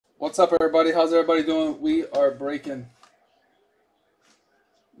What's up, everybody? How's everybody doing? We are breaking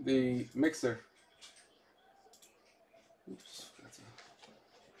the mixer. Oops.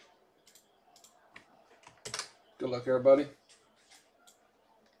 Good luck, everybody.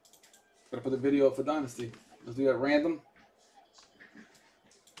 Gotta put the video up for Dynasty. Let's do that random.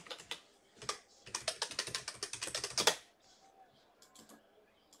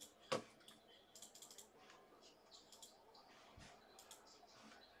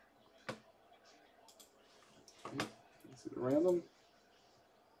 Let's do the random.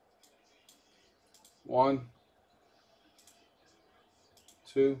 1,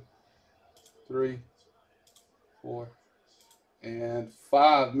 2, 3, 4, and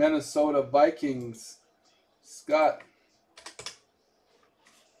 5. Minnesota Vikings. Scott.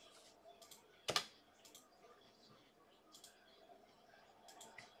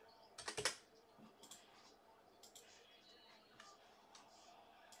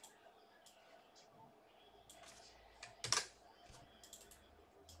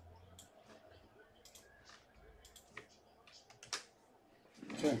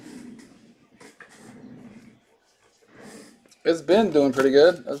 Okay. It's been doing pretty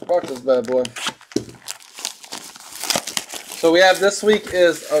good. Let's rock this bad boy. So we have this week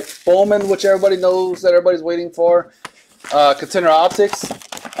is a Bowman, which everybody knows that everybody's waiting for. Contender Optics.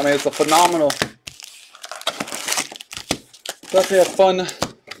 I mean, it's a phenomenal. Definitely a fun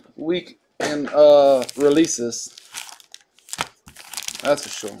week in releases. That's for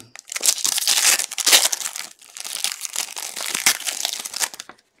sure.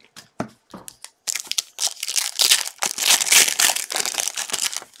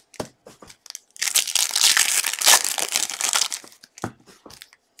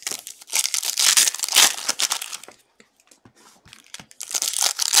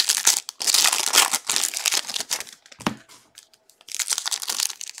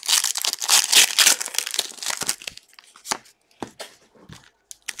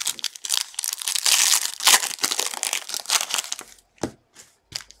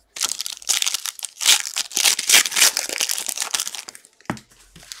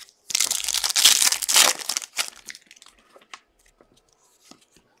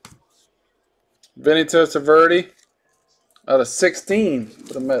 Vinny Testaverde out of 16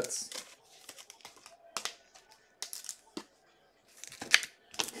 for the Mets.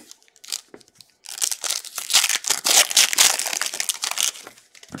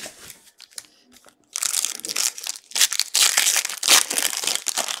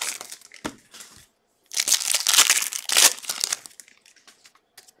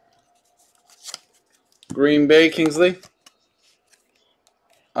 Green Bay Kingsley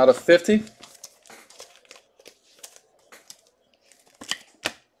out of 50.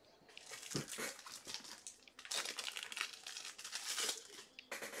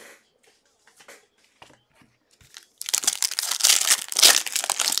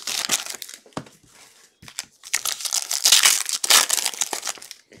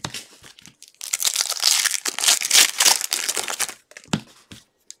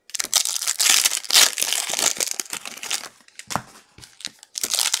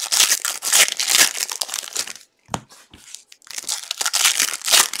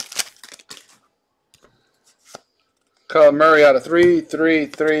 Kyle Murray out of 3. Sydney,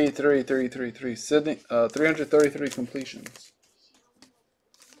 333 completions.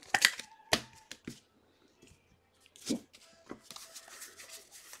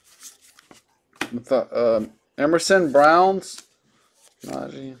 Emerson, Browns.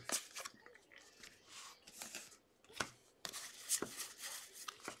 Najee.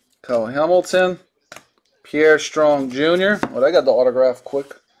 Kyle Hamilton. Pierre Strong Jr. Oh, I got the autograph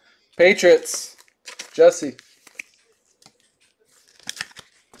quick. Patriots. Jesse.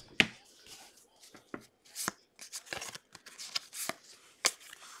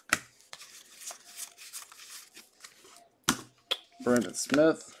 Brandon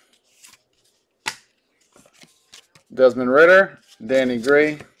Smith. Desmond Ritter. Danny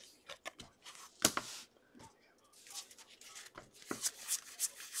Gray.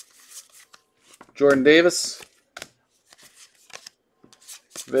 Jordan Davis.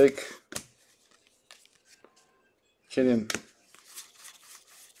 Vic. Kenyon.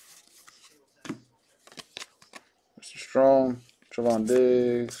 Mr. Strong. Trevon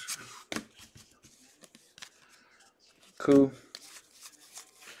Diggs. Koo.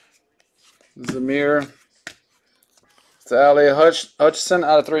 Zamir. It's Ali Hutchinson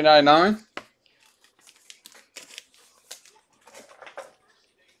out of 399.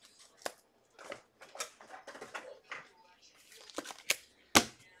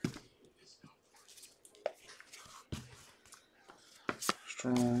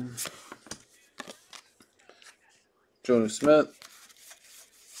 Strong. Jonu Smith.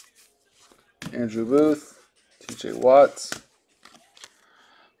 Andrew Booth. TJ Watts.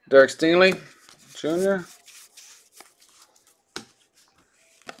 Derek Stingley Jr.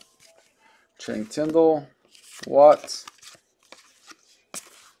 Channing Tindall. Watts.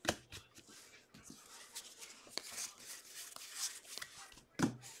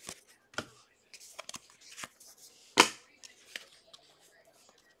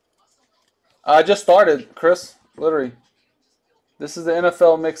 I just started, Chris. Literally. This is the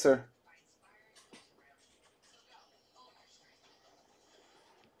NFL mixer.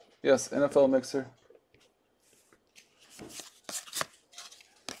 Yes, NFL mixer.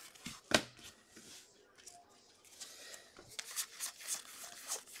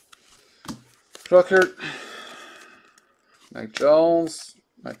 Struckert. Mike Jones.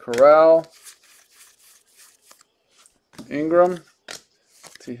 Mike Corral. Ingram.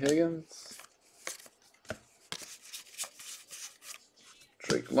 T. Higgins.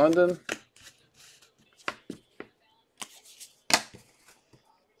 Drake London.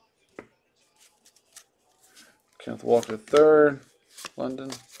 Kenneth Walker III.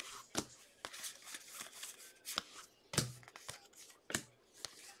 London.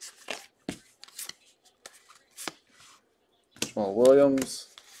 Jamal Williams.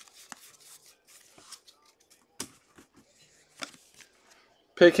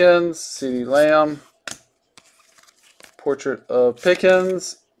 Pickens. CeeDee Lamb. Portrait of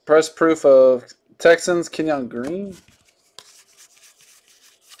Pickens. Press proof of Texans. Kenyon Green.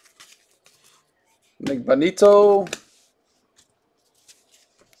 Nick Bonito.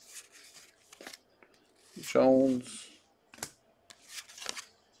 Jones.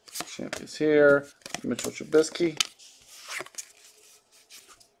 Champions here. Mitchell Trubisky.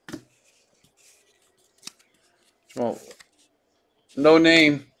 Jamal. No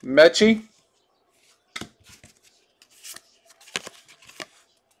name. Mechie.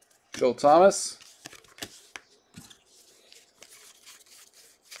 Joe Thomas.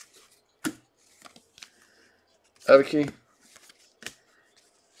 Evike.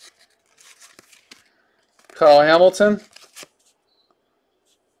 Kyle Hamilton.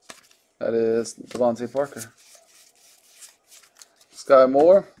 That is Devontae Parker. Sky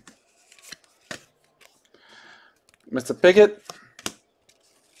Moore. Mr. Pickett.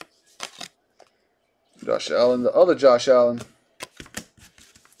 Josh Allen, the other Josh Allen.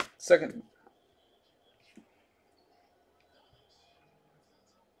 Second.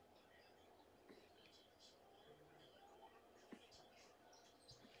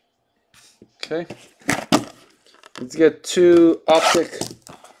 Okay. Let's get 2 Optic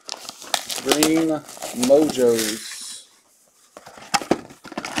Green Mojos.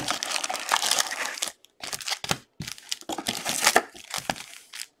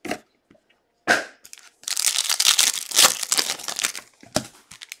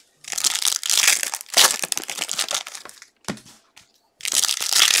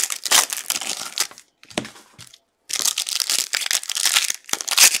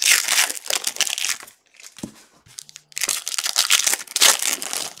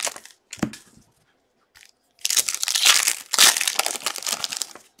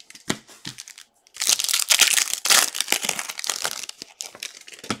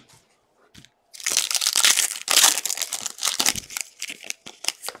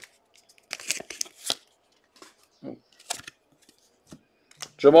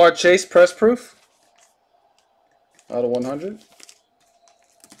 Jamar Chase press proof out of 100.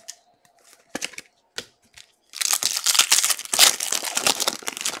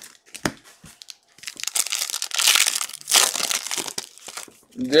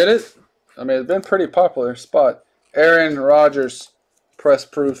 Did it? I mean, it's been pretty popular spot. Aaron Rodgers press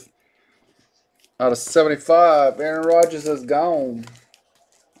proof out of 75. Aaron Rodgers is gone.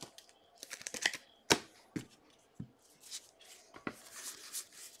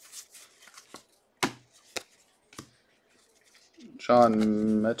 John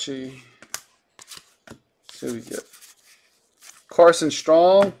Mechie. See what we get. Carson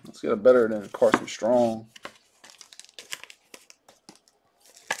Strong. Let's get a better than Carson Strong.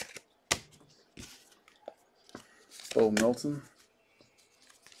 Bo Milton.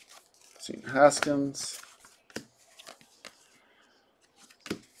 Gene Haskins.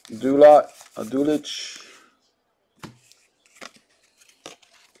 Dulich.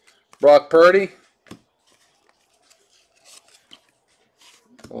 Brock Purdy.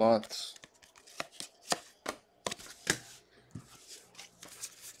 Lots.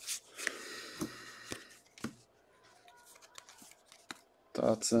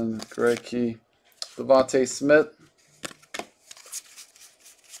 Dotson, Gregkey, Devontae Smith,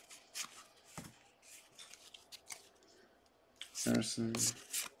 Anderson.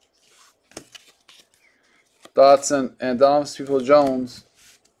 Dotson and Donovan Peoples-Jones.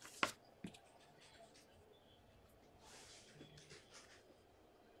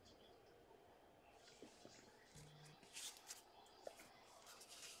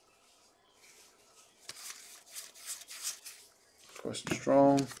 Question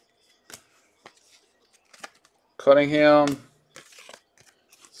Strong. Cunningham.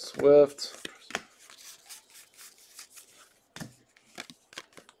 Swift.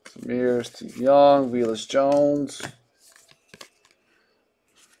 Samir, Steve Young, Velus Jones.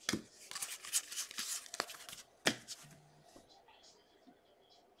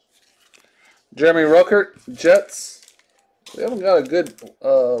 Jeremy Ruckert, Jets. We haven't got a good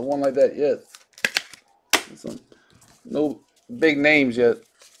one like that yet. No big names yet.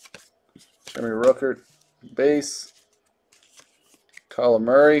 Jeremy Ruckert, base. Kyler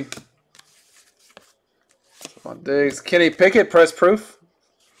Murray. Stephon Diggs. Kenny Pickett, press proof.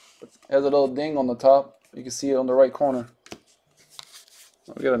 Has a little ding on the top. You can see it on the right corner.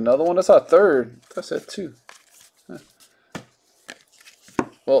 We got another one. That's our third. I said two. Huh.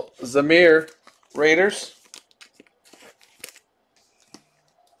 Well, Zamir, Raiders.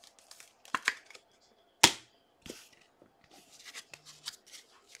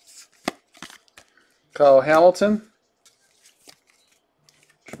 Kyle Hamilton.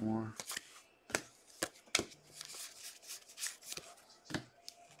 More.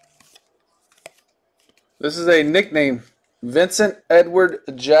 This is a nickname. Vincent Edward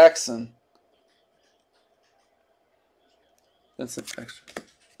Jackson. Vincent extra.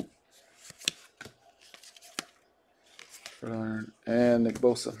 And Nick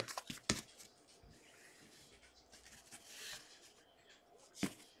Bosa.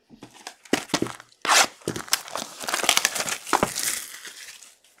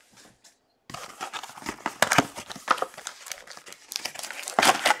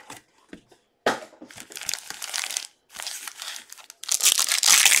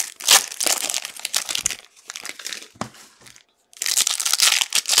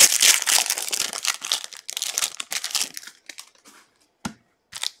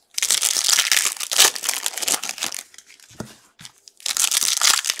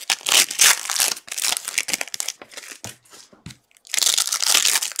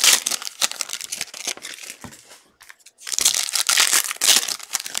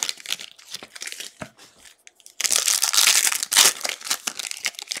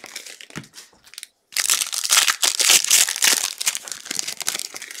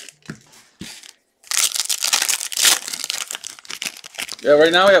 Yeah,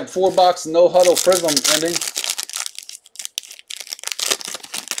 right now we have 4-box no huddle prism ending.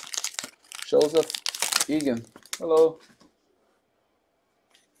 Joseph Egan. Hello.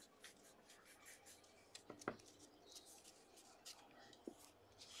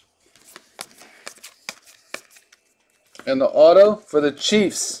 And the auto for the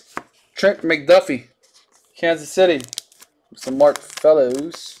Chiefs, Trent McDuffie, Kansas City. Some Mark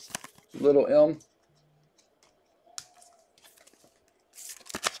Fellows, little M.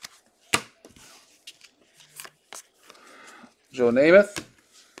 Joe Namath.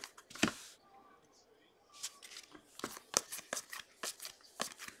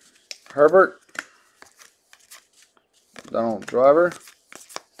 Herbert. Donald Driver.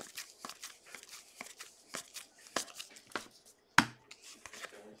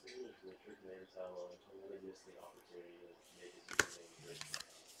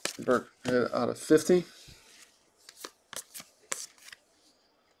 Burke out of 50.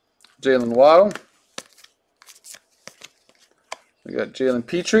 Jalen Waddle. We got Jalen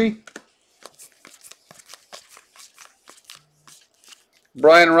Petrie.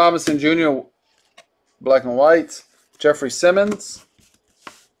 Brian Robinson Jr., black and white. Jeffrey Simmons.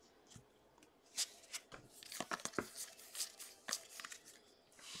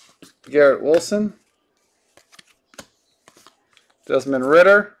 Garrett Wilson. Desmond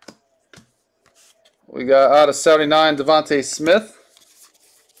Ridder. We got out of 79, Devontae Smith.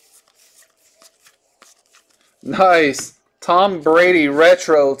 Nice. Tom Brady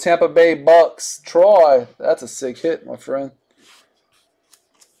retro, Tampa Bay Bucks. Troy. That's a sick hit, my friend.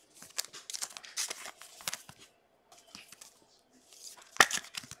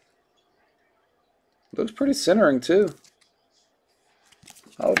 Looks pretty centering too.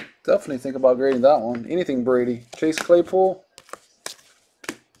 I would definitely think about grading that one. Anything Brady. Chase Claypool.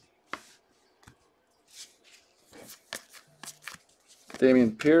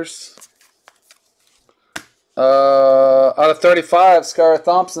 Damian Pierce. Out of 35, Skylar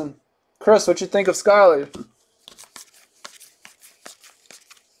Thompson. Chris, what you think of Skylar?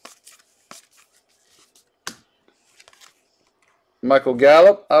 Michael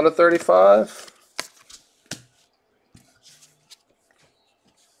Gallup out of 35.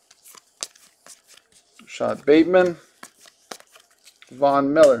 Rashad Bateman.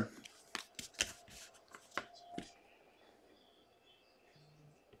 Von Miller.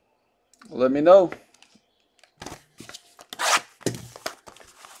 Let me know.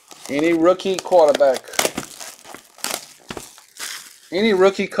 Any rookie quarterback. Any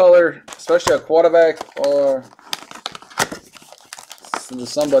rookie color, especially a quarterback or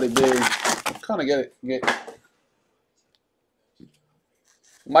somebody big. Kind of get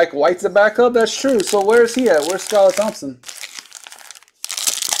Mike White's a backup? That's true. So where's he at? Where's Skylar Thompson?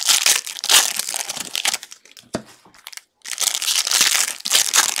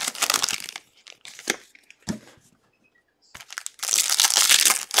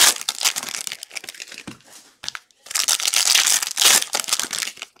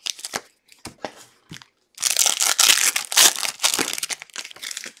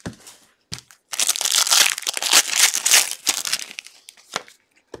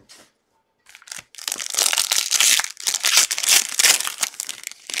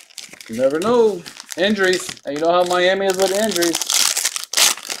 You never know. Injuries. And you know how Miami is with injuries.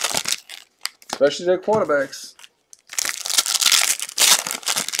 Especially their quarterbacks.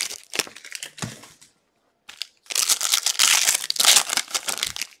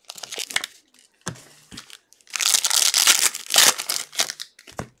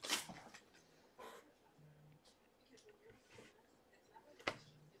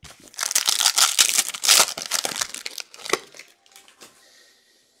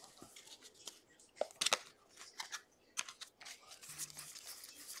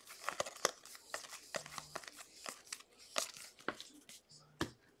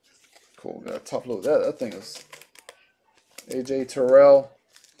 Cool, got a top load. That thing is AJ Terrell.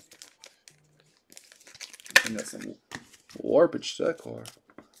 I think that's some warpage to that car.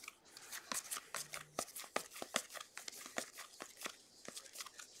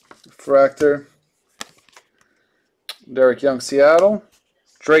 Fractor. Derek Young, Seattle.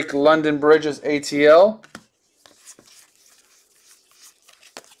 Drake London Bridges, ATL.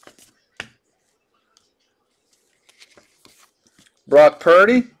 Brock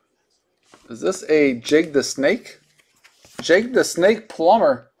Purdy. Is this a Jake the Snake? Jake the Snake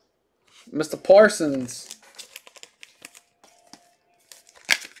Plumber. Mr. Parsons.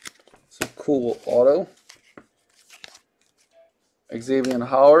 It's a cool auto. Xavier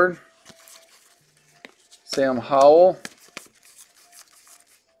Howard. Sam Howell.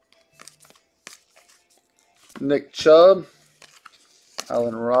 Nick Chubb.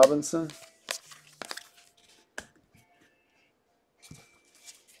 Allen Robinson.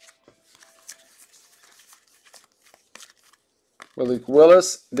 Malik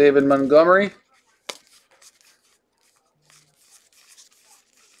Willis, David Montgomery.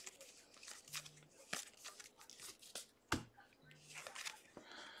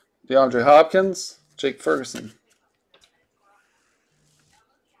 DeAndre Hopkins, Jake Ferguson.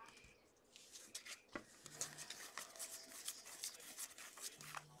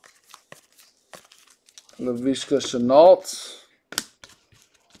 Laviska Shenault.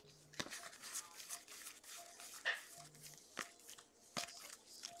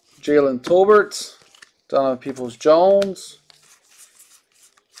 Jalen Tolbert, Donovan Peoples-Jones,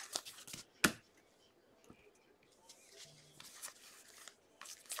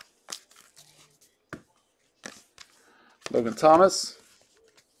 Logan Thomas,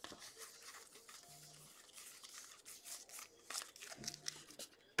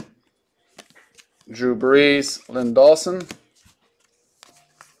 Drew Brees, Lynn Dawson,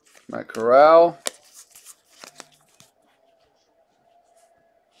 Matt Corral,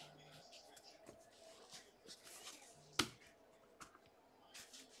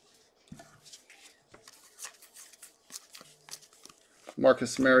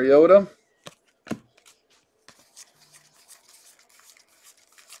 Marcus Mariota,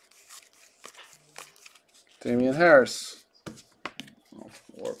 Damian Harris. Oh,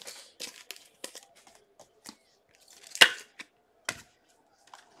 warped.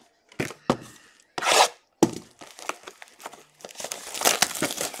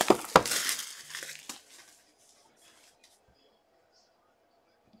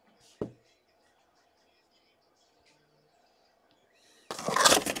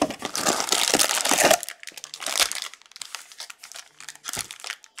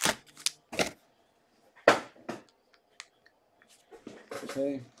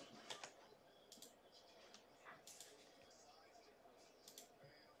 Okay.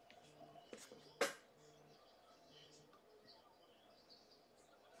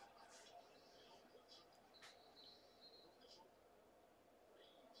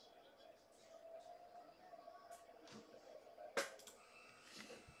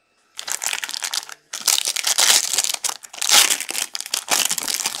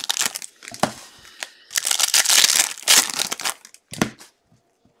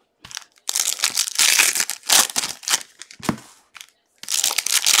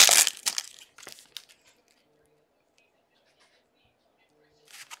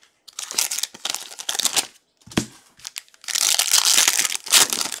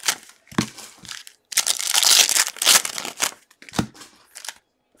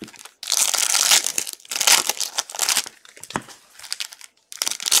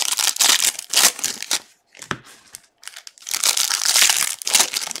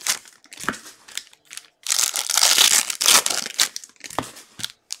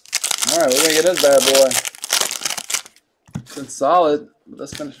 All right, we're gonna get this bad boy. It's been solid, but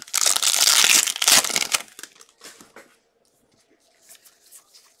let's finish.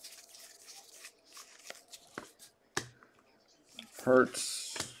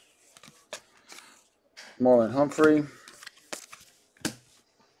 Hurts. Marlon Humphrey.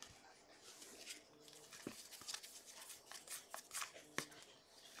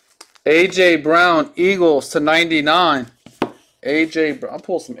 AJ Brown, Eagles to 99. AJ Brown. I'll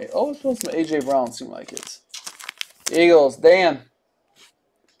pull some. Oh, let's pull some AJ Brown. See like it's Eagles. Dan.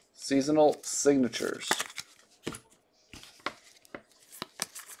 Seasonal signatures.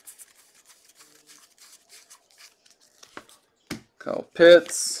 Kyle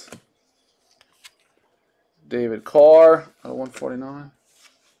Pitts. David Carr out of 149.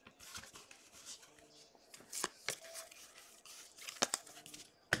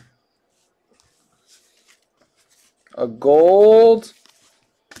 A gold.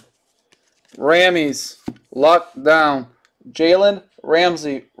 Rammies. Lockdown. Jalen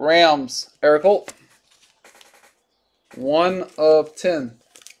Ramsey. Rams. Eric Holt. 1 of 10.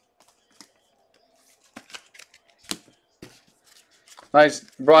 Nice.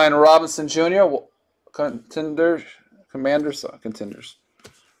 Brian Robinson Jr. Contenders. Commanders. Contenders.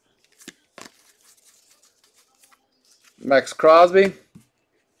 Max Crosby.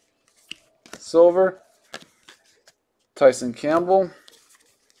 Silver. Tyson Campbell.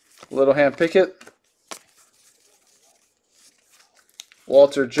 Littleham Pickett.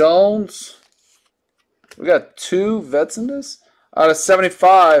 Walter Jones. We got 2 vets in this. Out of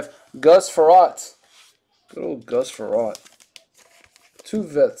 75, Gus Farrat. Good old Gus Farrat. 2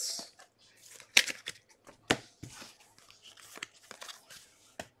 vets.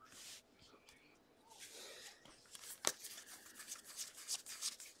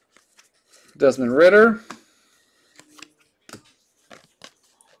 Desmond Ritter.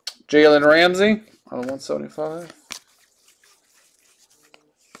 Jalen Ramsey out of 175.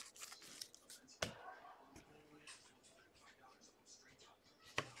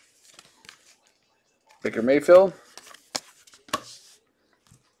 Baker Mayfield.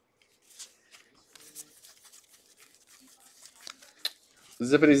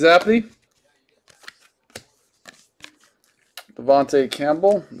 Zippity Zappity. Devontae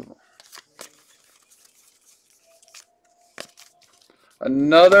Campbell.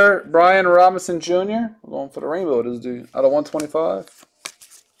 Another Brian Robinson Jr. We're going for the rainbow. This dude out of 125.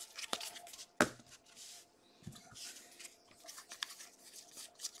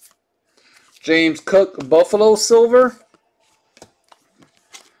 James Cook Buffalo Silver.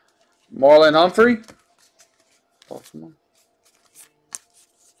 Marlon Humphrey. Baltimore.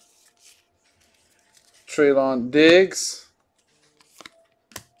 Traylon Diggs.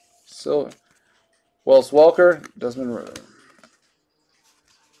 Silver. Wells Walker. Desmond Ritter.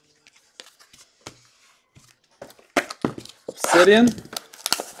 Obsidian.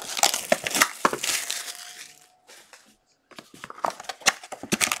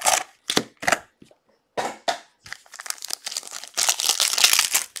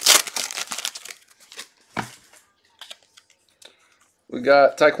 We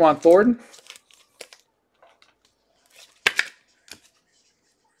got Tyquan Thornton.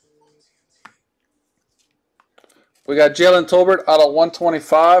 We got Jalen Tolbert out of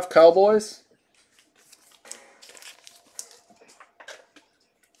 125 Cowboys.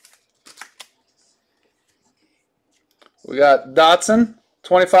 We got Dotson,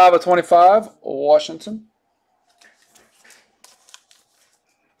 25 of 25, Washington.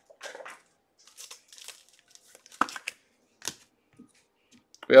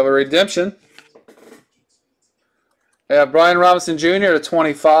 We have a redemption. We have Brian Robinson Jr. to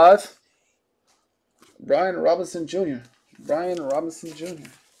 25. Brian Robinson Jr. Brian Robinson Jr.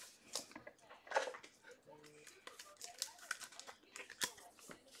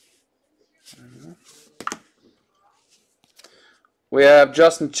 We have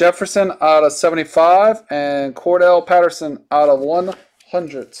Justin Jefferson out of 75 and Cordell Patterson out of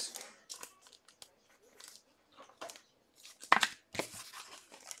 100.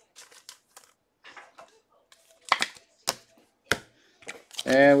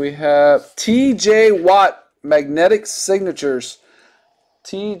 And we have T.J. Watt magnetic signatures.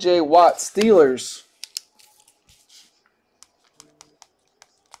 T.J. Watt Steelers.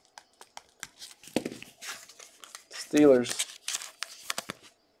 Steelers.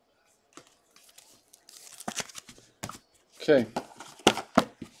 Okay.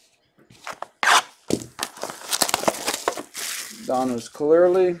 Donna's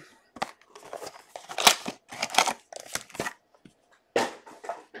clearly.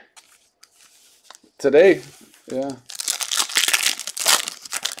 Today, yeah.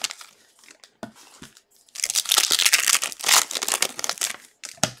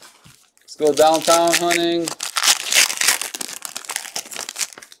 go downtown hunting.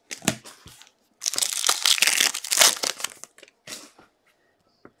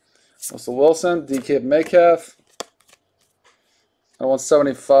 Russell Wilson, DK Metcalf. I want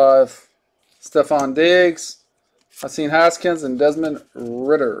 175. Stephon Diggs. Hakeem Haskins and Desmond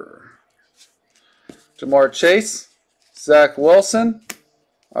Ridder. Jamar Chase. Zach Wilson.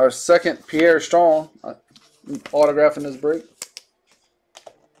 Our second Pierre Strong autograph in this break.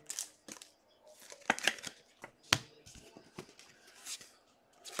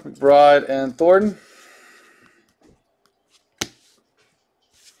 McBride and Thornton.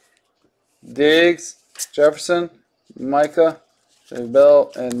 Diggs, Jefferson, Micah, J.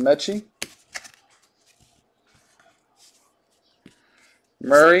 Bell, and Mechie.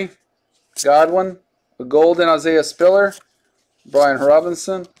 Murray, Godwin, a golden Isaiah Spiller, Brian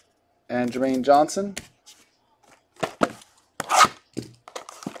Robinson, and Jermaine Johnson.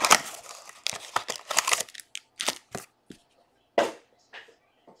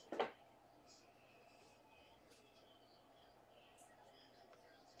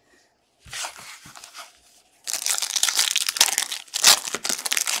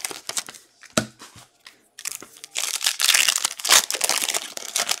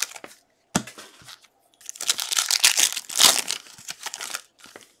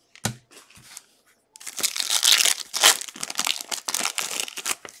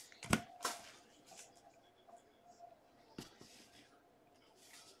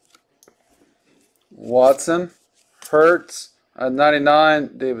 Watson, Hurts, at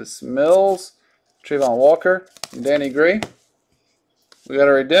 99, Davis Mills, Trayvon Walker, and Danny Gray. We got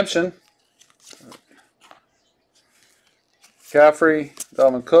a redemption. Caffrey,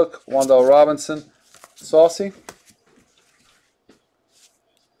 Dalvin Cook, Wandale Robinson, Saucy.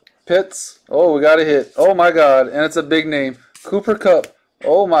 Pitts, oh, we got a hit. Oh my God, and it's a big name. Cooper Kupp,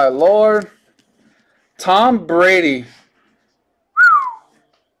 oh my Lord. Tom Brady.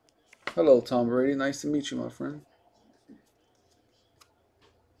 Hello, Tom Brady. Nice to meet you, my friend.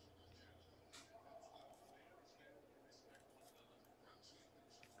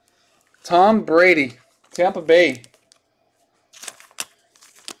 Tom Brady, Tampa Bay.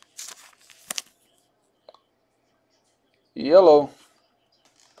 Yellow.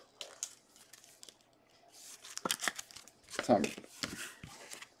 Tom.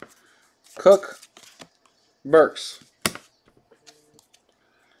 Cook. Burks.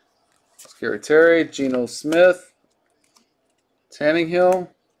 Scary Terry, Geno Smith, Tannehill,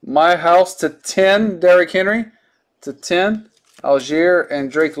 My House to 10, Derrick Henry to 10, Algier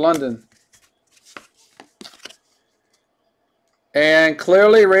and Drake London. And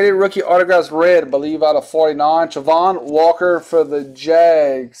clearly rated rookie autographs red, I believe out of 49, Travon Walker for the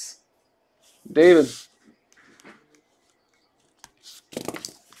Jags. David.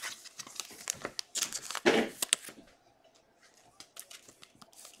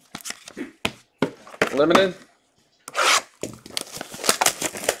 Limited.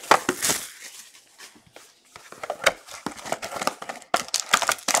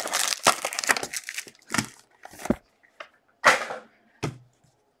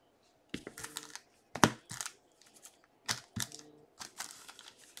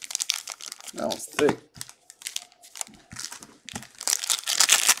 That one's thick.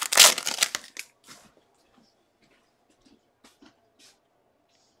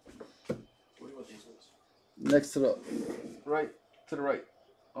 Next to the right, to the right.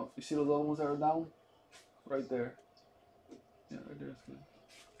 Oh, you see those other ones that are down? Right there. Yeah, right there. Good.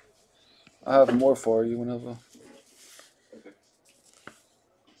 I have more for you whenever. Okay.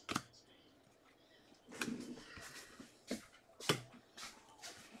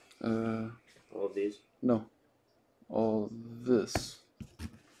 All of these? No. All this.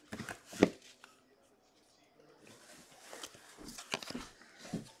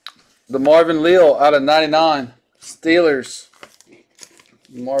 The Marvin Leal out of 99. Steelers.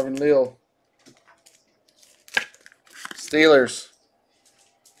 Marvin Leal. Steelers.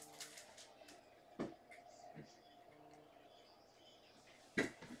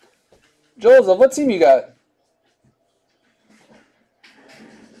 Joseph, what team you got?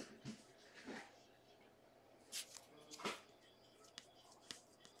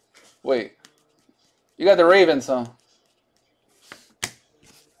 Wait. You got the Ravens, huh?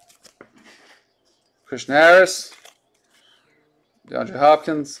 Christian Harris, DeAndre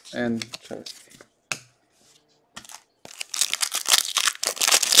Hopkins, and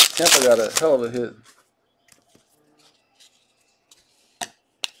Tampa got a hell of a hit.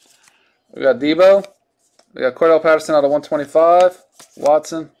 We got Debo. We got Cordell Patterson out of 125.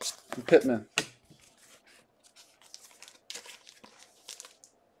 Watson and Pittman.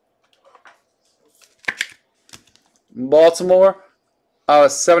 Baltimore, out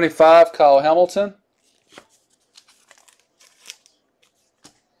of 75, Kyle Hamilton.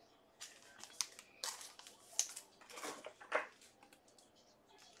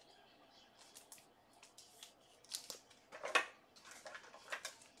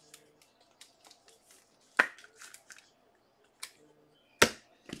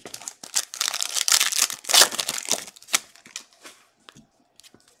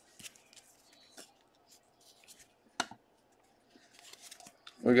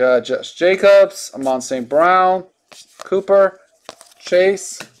 We got Josh Jacobs, Amon St. Brown, Cooper,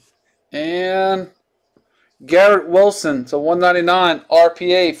 Chase, and Garrett Wilson to 199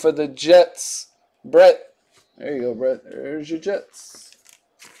 RPA for the Jets. Brett. There you go, Brett. There's your Jets.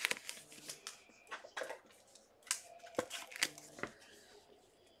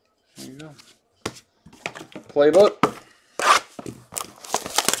 There you go. Playbook.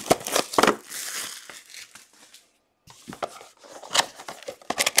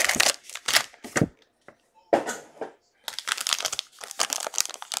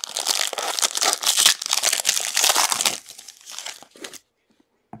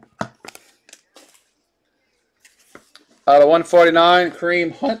 Out of 149,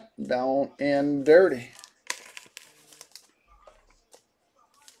 Kareem Hunt, down and dirty.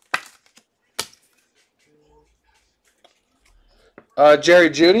 Jerry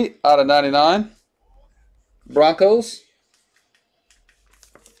Jeudy, out of 99. Broncos.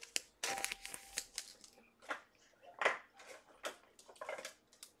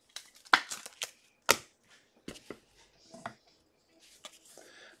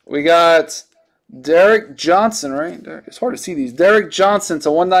 We got Derek Johnson, right? It's hard to see these. Derek Johnson to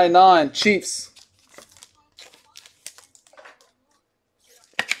 199, Chiefs.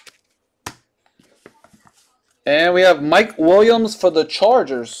 And we have Mike Williams for the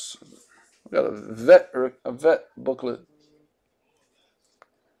Chargers. We got a vet booklet.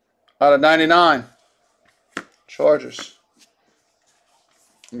 Out of 99. Chargers.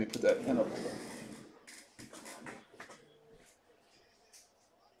 Let me put that in up.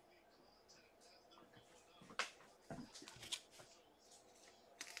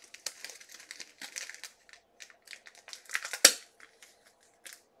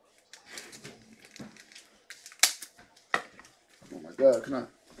 Oh my God, come on.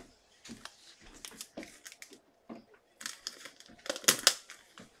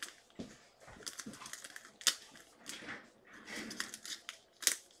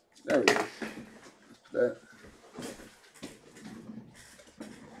 There we go. That.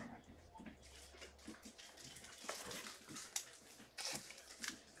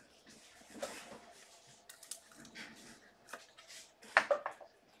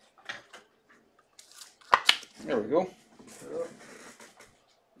 There we go.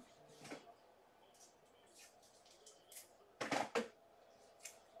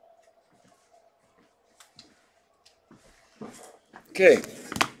 Okay.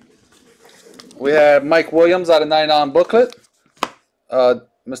 We have Mike Williams out of 99 booklet.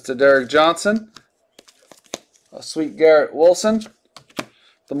 Mr. Derek Johnson. Sweet Garrett Wilson.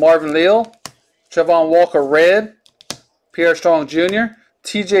 The Marvin Leal. Trevon Walker red. Pierre Strong Jr.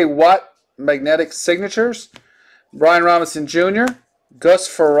 TJ Watt magnetic signatures. Brian Robinson Jr. Gus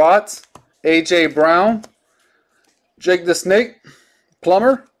Frerotte. AJ Brown. Jake the Snake.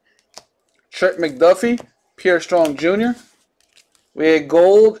 Plummer. Trent McDuffie. Pierre Strong Jr. We had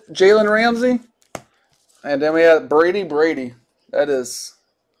gold Jalen Ramsey. And then we had Brady. That is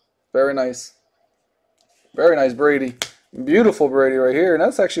very nice. Very nice Brady. Beautiful Brady right here. And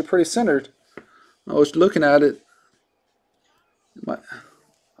that's actually pretty centered. I was looking at it.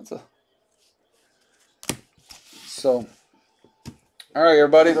 So, all right,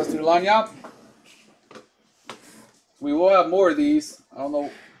 everybody. Let's do the line out. We will have more of these. I don't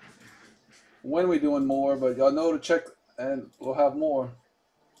know when we're doing more, but y'all know to check and we'll have more.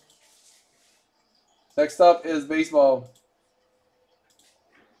 Next up is baseball.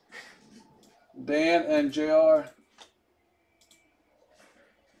 Dan and JR.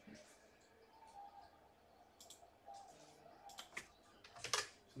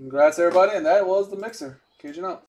 Congrats, everybody, and that was the mixer. Cajun out.